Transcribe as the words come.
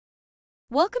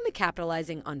Welcome to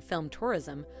Capitalizing on Film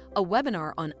Tourism, a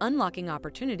webinar on unlocking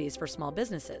opportunities for small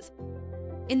businesses.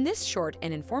 In this short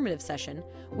and informative session,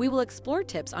 we will explore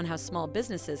tips on how small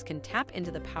businesses can tap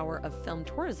into the power of film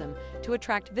tourism to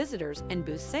attract visitors and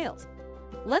boost sales.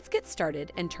 Let's get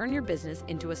started and turn your business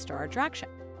into a star attraction.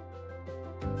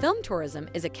 Film tourism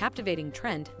is a captivating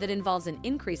trend that involves an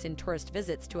increase in tourist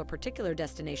visits to a particular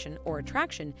destination or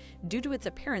attraction due to its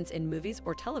appearance in movies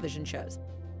or television shows.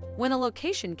 When a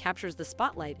location captures the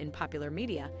spotlight in popular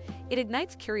media, it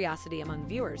ignites curiosity among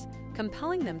viewers,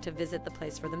 compelling them to visit the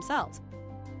place for themselves.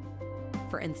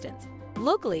 For instance,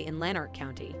 locally in Lanark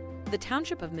County, the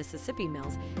township of Mississippi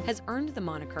Mills has earned the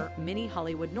moniker Mini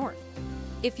Hollywood North.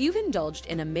 If you've indulged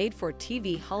in a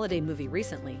made-for-TV holiday movie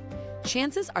recently,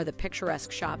 chances are the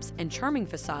picturesque shops and charming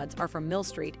facades are from Mill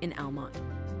Street in Almont.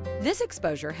 This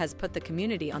exposure has put the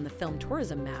community on the film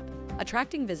tourism map,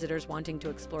 attracting visitors wanting to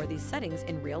explore these settings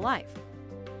in real life.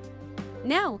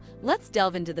 Now, let's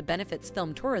delve into the benefits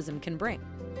film tourism can bring.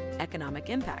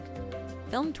 Economic impact.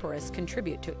 Film tourists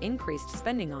contribute to increased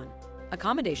spending on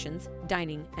accommodations,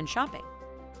 dining, and shopping.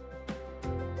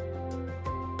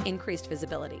 Increased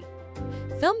visibility.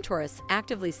 Film tourists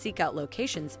actively seek out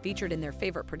locations featured in their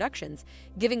favorite productions,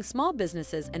 giving small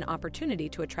businesses an opportunity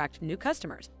to attract new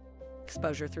customers.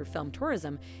 Exposure through film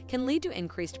tourism can lead to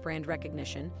increased brand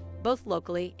recognition, both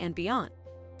locally and beyond.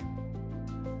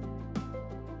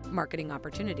 Marketing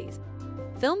opportunities.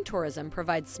 Film tourism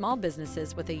provides small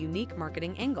businesses with a unique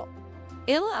marketing angle.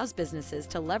 It allows businesses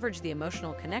to leverage the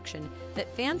emotional connection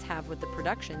that fans have with the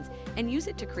productions and use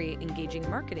it to create engaging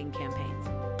marketing campaigns.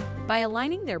 By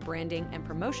aligning their branding and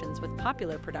promotions with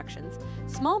popular productions,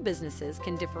 small businesses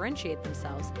can differentiate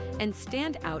themselves and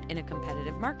stand out in a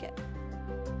competitive market.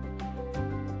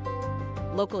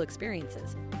 Local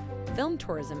experiences. Film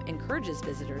tourism encourages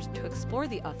visitors to explore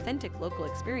the authentic local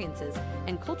experiences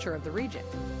and culture of the region.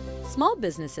 Small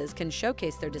businesses can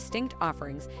showcase their distinct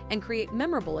offerings and create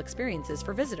memorable experiences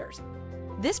for visitors.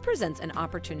 This presents an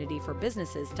opportunity for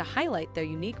businesses to highlight their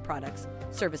unique products,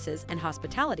 services, and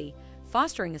hospitality,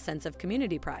 fostering a sense of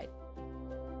community pride.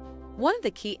 One of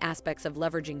the key aspects of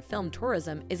leveraging film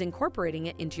tourism is incorporating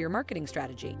it into your marketing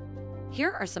strategy.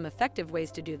 Here are some effective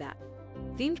ways to do that.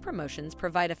 Themed promotions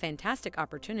provide a fantastic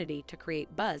opportunity to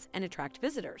create buzz and attract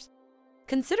visitors.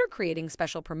 Consider creating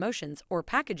special promotions or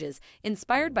packages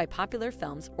inspired by popular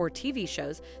films or TV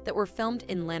shows that were filmed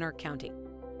in Lanark County.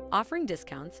 Offering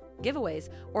discounts, giveaways,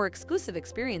 or exclusive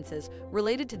experiences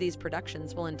related to these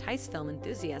productions will entice film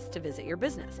enthusiasts to visit your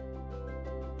business.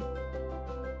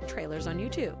 Trailers on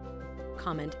YouTube.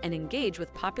 Comment and engage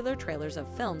with popular trailers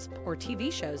of films or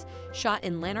TV shows shot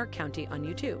in Lanark County on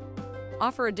YouTube.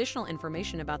 Offer additional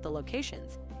information about the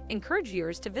locations, encourage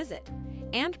viewers to visit,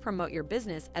 and promote your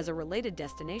business as a related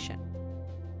destination.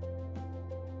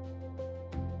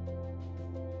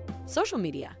 Social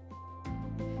media.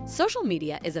 Social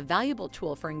media is a valuable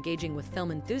tool for engaging with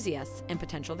film enthusiasts and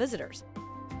potential visitors.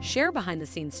 Share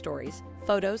behind-the-scenes stories,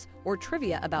 photos, or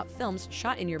trivia about films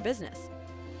shot in your business.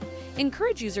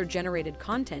 Encourage user-generated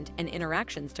content and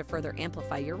interactions to further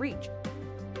amplify your reach.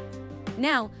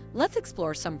 Now, let's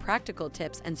explore some practical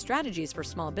tips and strategies for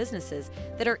small businesses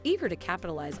that are eager to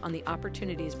capitalize on the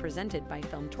opportunities presented by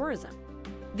film tourism.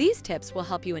 These tips will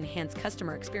help you enhance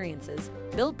customer experiences,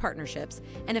 build partnerships,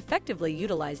 and effectively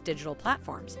utilize digital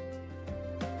platforms.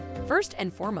 First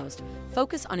and foremost,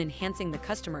 focus on enhancing the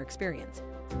customer experience.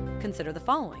 Consider the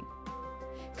following.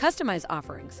 Customize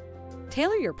offerings.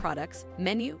 Tailor your products,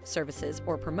 menu, services,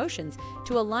 or promotions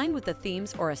to align with the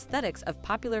themes or aesthetics of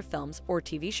popular films or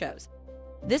TV shows.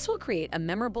 This will create a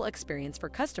memorable experience for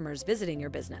customers visiting your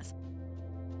business.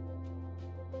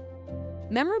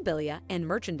 Memorabilia and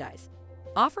merchandise.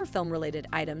 Offer film-related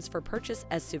items for purchase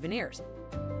as souvenirs.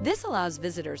 This allows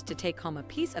visitors to take home a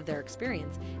piece of their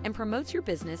experience and promotes your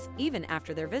business even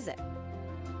after their visit.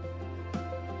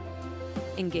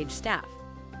 Engage staff.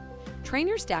 Train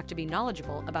your staff to be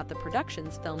knowledgeable about the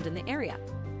productions filmed in the area.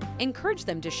 Encourage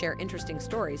them to share interesting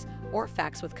stories or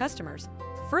facts with customers,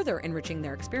 further enriching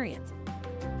their experience.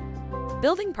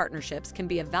 Building partnerships can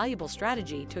be a valuable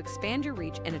strategy to expand your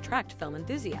reach and attract film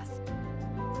enthusiasts.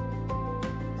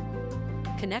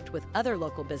 Connect with other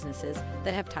local businesses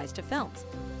that have ties to films.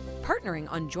 Partnering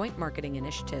on joint marketing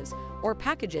initiatives or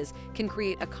packages can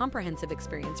create a comprehensive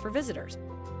experience for visitors.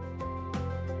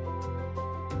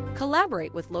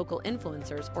 Collaborate with local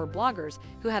influencers or bloggers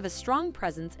who have a strong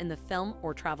presence in the film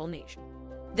or travel niche.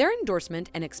 Their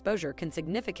endorsement and exposure can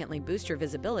significantly boost your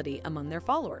visibility among their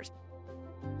followers.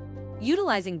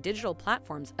 Utilizing digital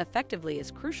platforms effectively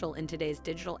is crucial in today's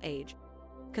digital age.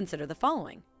 Consider the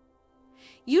following.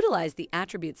 Utilize the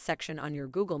Attributes section on your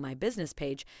Google My Business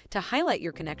page to highlight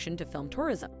your connection to film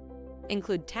tourism.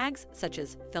 Include tags such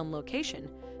as film location,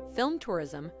 film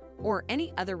tourism, or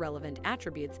any other relevant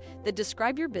attributes that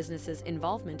describe your business's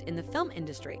involvement in the film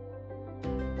industry.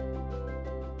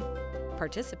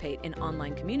 Participate in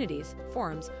online communities,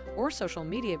 forums, or social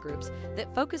media groups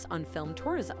that focus on film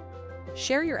tourism.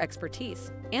 Share your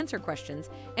expertise, answer questions,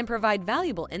 and provide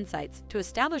valuable insights to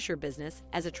establish your business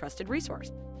as a trusted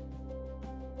resource.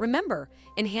 Remember,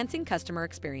 enhancing customer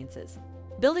experiences,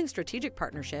 building strategic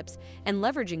partnerships, and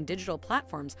leveraging digital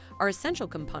platforms are essential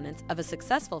components of a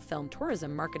successful film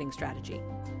tourism marketing strategy.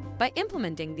 By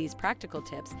implementing these practical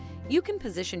tips, you can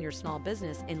position your small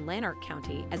business in Lanark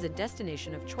County as a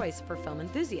destination of choice for film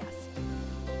enthusiasts.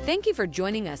 Thank you for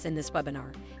joining us in this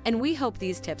webinar, and we hope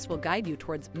these tips will guide you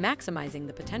towards maximizing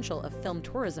the potential of film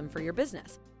tourism for your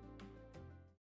business.